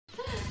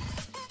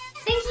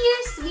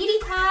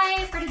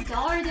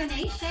$5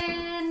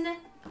 donation.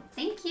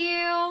 Thank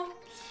you.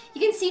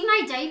 You can see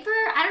my diaper.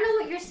 I don't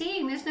know what you're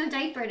seeing. There's no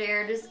diaper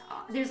there.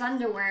 There's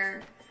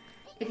underwear.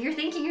 If you're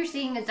thinking you're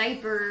seeing a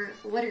diaper,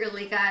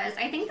 literally, guys,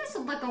 I think this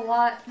would look a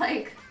lot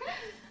like...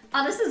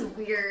 Oh, this is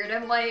weird.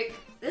 I'm like,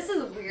 this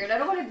is weird. I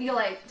don't want to be,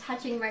 like,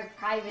 touching my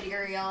private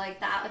area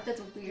like that. Like,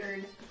 that's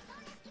weird.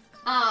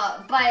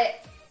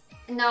 But...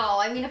 No,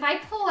 I mean, if I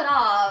pull it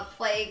up,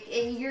 like,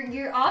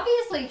 you're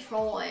obviously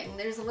trolling.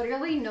 There's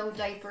literally no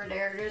diaper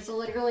there. There's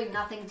literally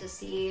nothing to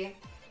see.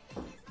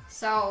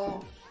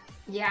 So,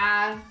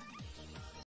 yeah.